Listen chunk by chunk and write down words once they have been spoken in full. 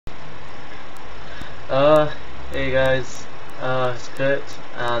Hey guys, it's Curt,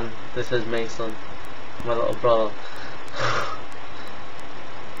 and this is Mason, my little brother.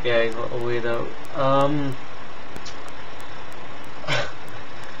 Yeah, he's a little weirdo.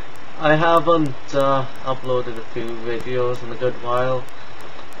 I haven't uploaded a few videos in a good while.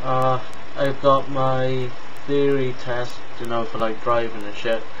 I've got my theory test, for like driving and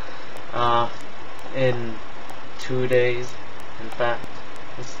shit, in 2 days. In fact,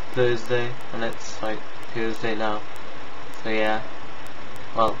 it's Thursday and it's like Tuesday now. So yeah,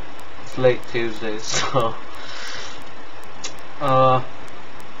 well, it's late Tuesday, so well,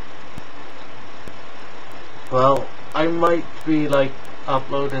 I might be like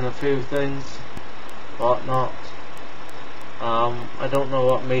uploading a few things, whatnot. I don't know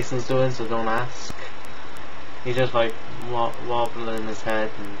what Mason's doing, so don't ask. He's just like wobbling his head,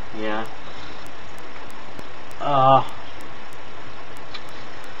 and yeah.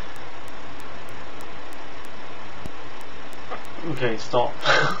 Okay, stop.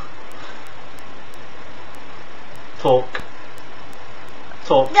 Talk.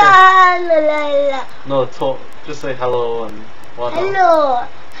 Talk. La, la, la, la. No, talk. Just say hello and whatnot.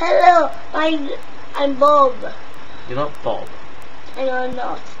 Hello, I'm Bob. You're not Bob. I know I'm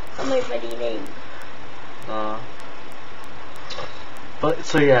not. That's my funny name. But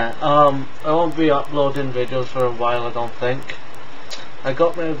so yeah, I won't be uploading videos for a while, I don't think. I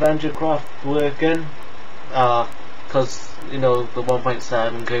got my Adventure Craft working, cause the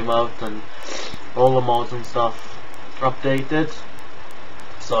 1.7 came out and all the mods and stuff updated.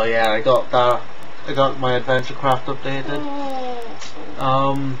 So yeah, I got that. I got my Adventure Craft updated.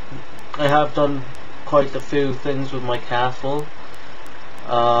 I have done quite a few things with my castle.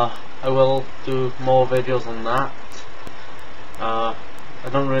 I will do more videos on that. I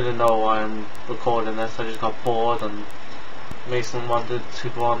don't really know why I'm recording this. I just got bored and Mason wanted to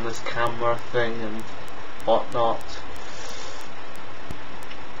go on this camera thing and whatnot.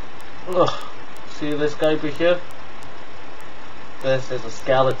 Ugh. See this guy over here? This is a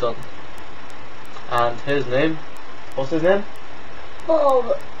skeleton. And his name? What's his name?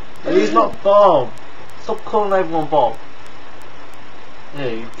 Bob. He's not Bob. Stop calling everyone Bob. Yeah,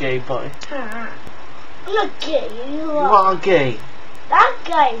 you gay boy. I'm not gay. You are gay. That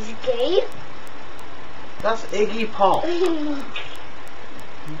guy's gay. That's Iggy Pop.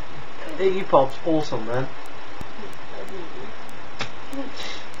 Iggy Pop's awesome, man.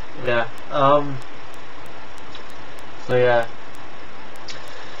 Yeah. So yeah.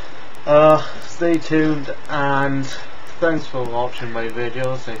 Stay tuned and thanks for watching my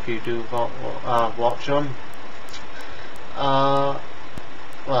videos. If you do watch them,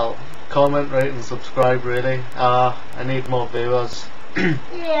 well, comment, rate, and subscribe. Really. I need more viewers.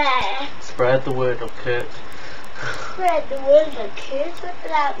 Yeah. Spread the word of Curt. Spread the word of Curt? What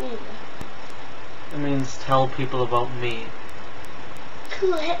does that mean? It means tell people about me.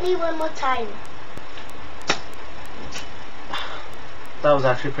 Cool, hit me one more time. That was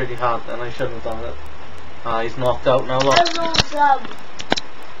actually pretty hard then, I shouldn't have done it. He's knocked out now, look. I rolled some.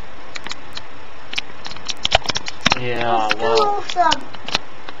 Yeah, well.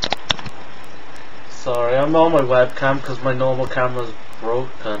 Sorry, I'm on my webcam because my normal camera's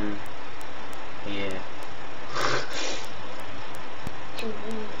broken. Yeah.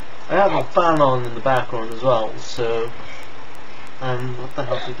 I have a fan on in the background as well, so what the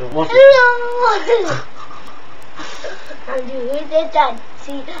hell's he doing? What? Hello! I'm doing the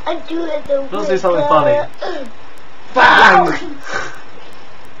dancing. I'm doing the Don't say something funny. Bang!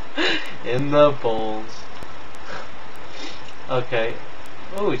 In the balls. Okay.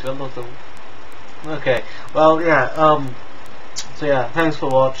 Oh, he's got lots of. Okay. Well, yeah. So yeah, thanks for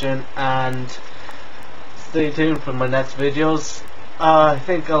watching and stay tuned for my next videos. I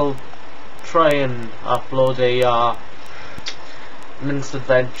think I'll try and upload a Min's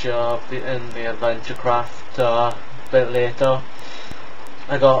Adventure in the Adventure Craft a bit later.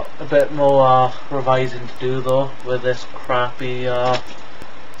 I got a bit more revising to do though with this crappy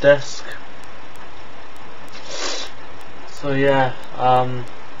disc. So yeah,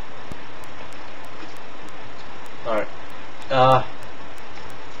 alright.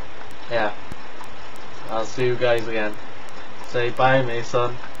 Yeah. I'll see you guys again. Say bye,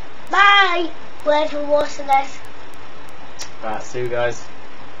 Mason. Bye! Where's for watching this? Alright, see you guys.